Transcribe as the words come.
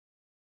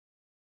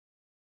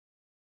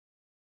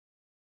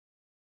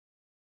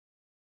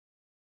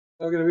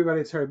Hello again, everybody.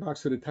 It's Harry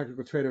Boxer, the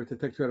technical trader at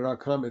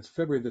thetechtrader.com. It's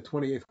February the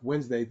 28th,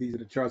 Wednesday. These are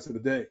the charts of the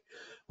day.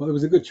 Well, it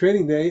was a good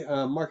trading day.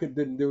 Market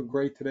didn't do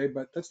great today,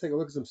 but let's take a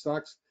look at some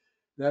stocks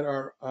that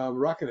are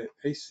rocking it.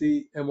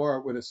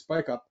 ACMR with a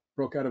spike up,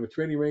 broke out of a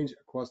trading range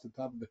across the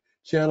top of the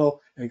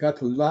channel and got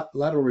to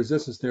lateral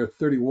resistance there at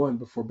 31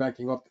 before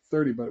backing off to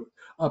 30, but it was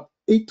up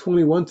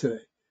 821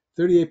 today,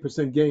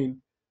 38% gain,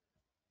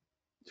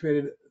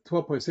 traded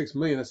 12.6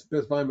 million. That's the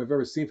best volume I've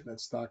ever seen for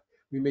that stock.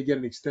 We may get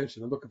an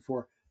extension. I'm looking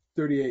for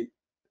 38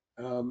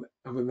 over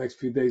the next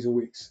few days and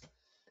weeks.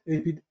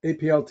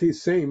 APLT,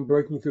 same,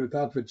 breaking through the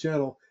top of the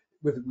channel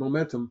with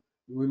momentum.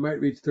 We might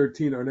reach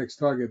 13, our next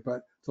target,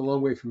 but it's a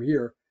long way from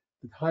here.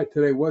 The high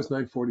today was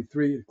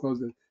 943. It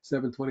closed at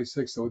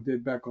 726, so it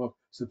did back off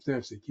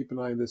substantially. Keep an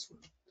eye on this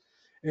one.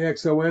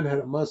 AXON had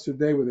a monster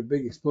day with a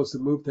big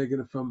explosive move, taking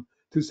it from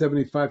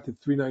 275 to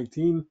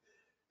 319.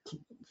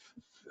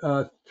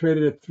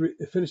 Traded at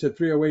finished at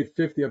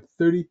 308.50, up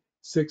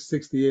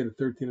 36.68 at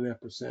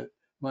 13.5%.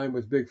 Mine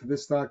was big for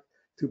this stock,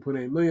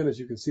 2.8 million. As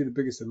you can see, the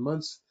biggest in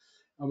months,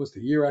 almost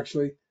a year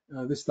actually.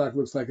 This stock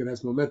looks like it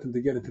has momentum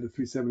to get into the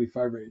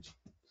 375 range.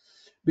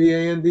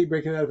 BAND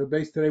breaking out of a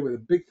base today with a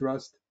big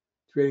thrust,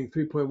 trading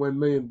 3.1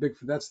 million, big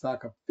for that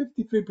stock, up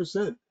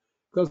 53%.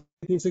 Close to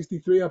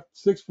 1863, up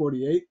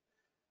 648.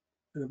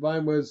 And the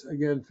volume was,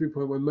 again,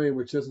 3.1 million,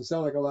 which doesn't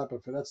sound like a lot,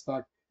 but for that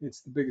stock,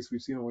 it's the biggest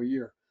we've seen all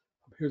year.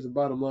 Here's the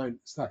bottom line. The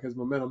stock has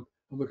momentum.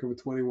 I'm looking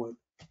for 21.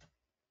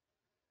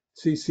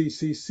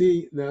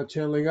 CCCC now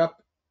channeling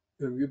up.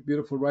 A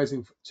beautiful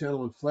rising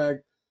channel and flag.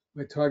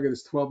 My target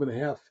is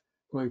 12.5.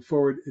 Going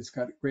forward, it's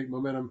got great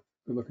momentum.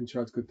 Good looking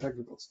charts, good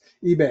technicals.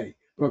 eBay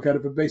broke out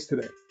of a base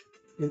today.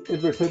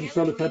 Inverse head and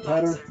shoulder type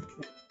pattern.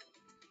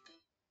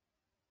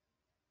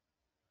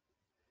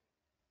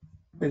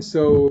 And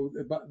so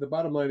the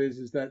bottom line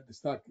is that the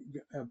stock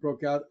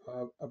broke out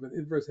of an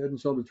inverse head and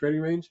shoulder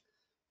trading range.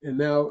 And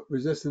now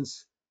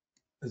resistance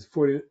is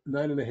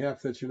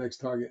 49.5. That's your next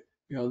target.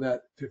 Beyond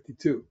that,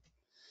 52.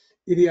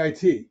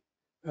 EDIT.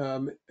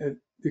 And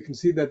you can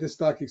see that this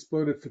stock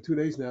exploded for 2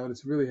 days now, and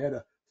it's really had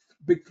a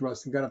big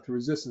thrust and got up to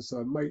resistance, so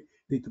it might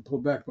need to pull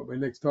back, but my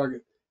next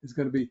target is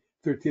going to be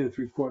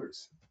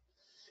 13.75.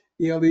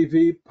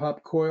 ELEV,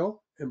 pop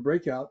coil, and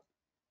breakout,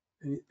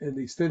 and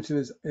the extension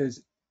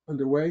is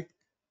underway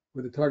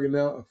with a target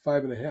now of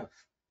 5.5.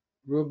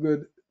 Real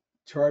good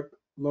chart,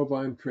 low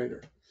volume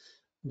trader.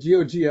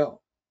 GOGL.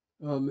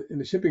 In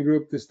the shipping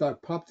group, this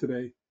stock popped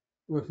today. It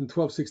went from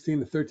 12.16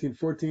 to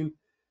 13.14.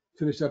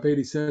 Finished up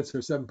 80 cents or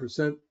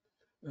 7%,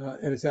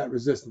 and it's at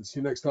resistance.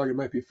 Your next target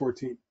might be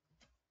 14.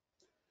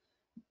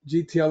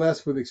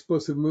 GTLS with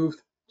explosive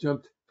move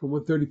jumped from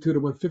 132 to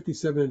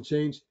 157 and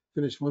change,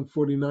 finished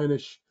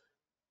 149-ish,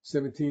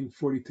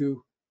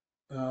 1742,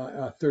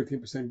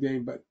 13%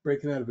 gain, but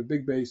breaking out of a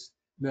big base.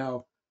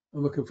 Now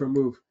I'm looking for a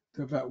move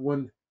to about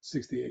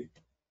 168.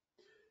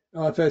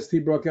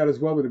 LFST broke out as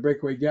well with a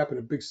breakaway gap and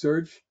a big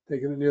surge,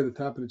 taking it near the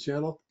top of the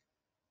channel.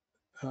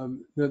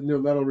 Near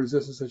lateral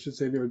resistance, I should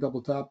say, near a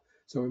double top.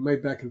 So it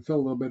might back and fill a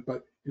little bit,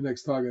 but your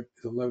next target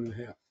is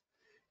 11.5.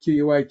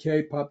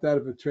 QUIK popped out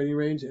of a trading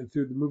range and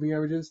through the moving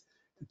averages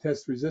to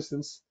test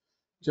resistance,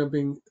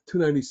 jumping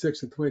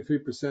 296 at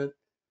 23%.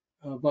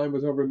 Volume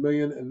was over 1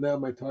 million, and now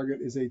my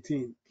target is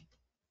 18.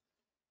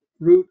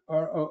 Root,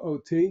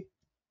 ROOT,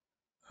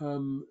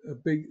 a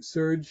big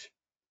surge,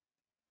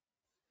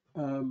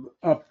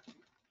 up,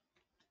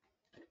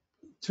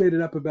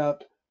 traded up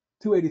about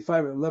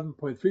 285 at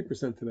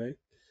 11.3% today.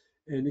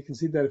 And you can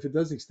see that if it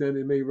does extend,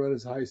 it may run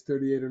as high as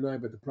 38 or 9,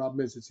 but the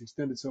problem is it's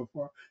extended so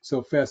far,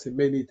 so fast, it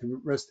may need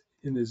to rest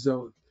in this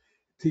zone.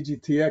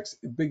 Tgtx,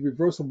 a big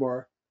reversal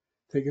bar,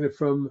 taking it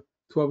from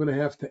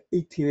 12.5 to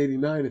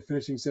 1889 and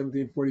finishing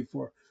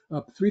 1744,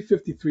 up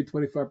 353,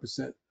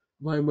 25%.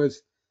 Volume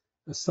was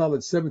a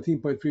solid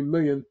 17.3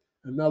 million.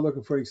 I'm now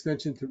looking for an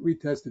extension to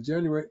retest the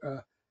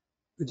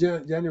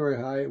January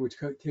high, which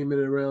came in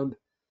at around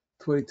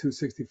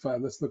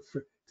 2265. Let's look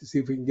to see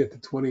if we can get to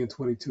 20 and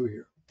 22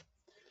 here.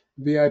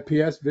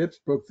 VIPS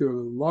broke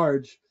through a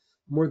large,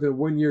 more than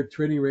 1 year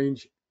trading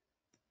range,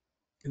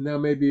 and now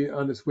may be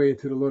on its way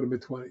into the low to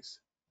mid 20s.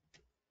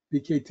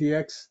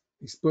 VKTX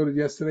exploded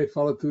yesterday,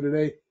 followed through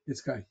today.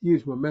 It's got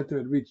huge momentum.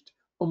 It reached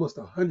almost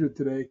 100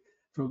 today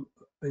from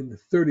in the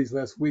 30s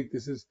last week.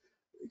 This is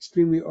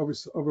extremely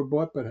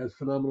overbought, but has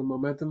phenomenal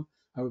momentum.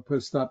 I would put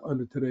a stop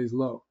under today's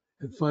low.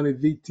 And finally,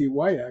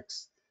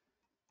 VTYX,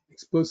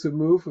 explosive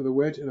move with a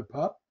wedge and a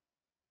pop.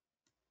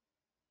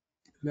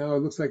 Now it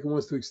looks like it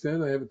wants to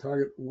extend. I have a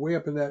target way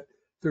up in that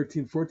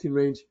 13, 14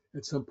 range.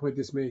 At some point,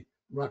 this may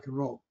rock and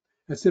roll.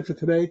 That's it for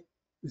today.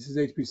 This is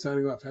HB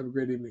signing off. Have a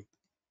great evening.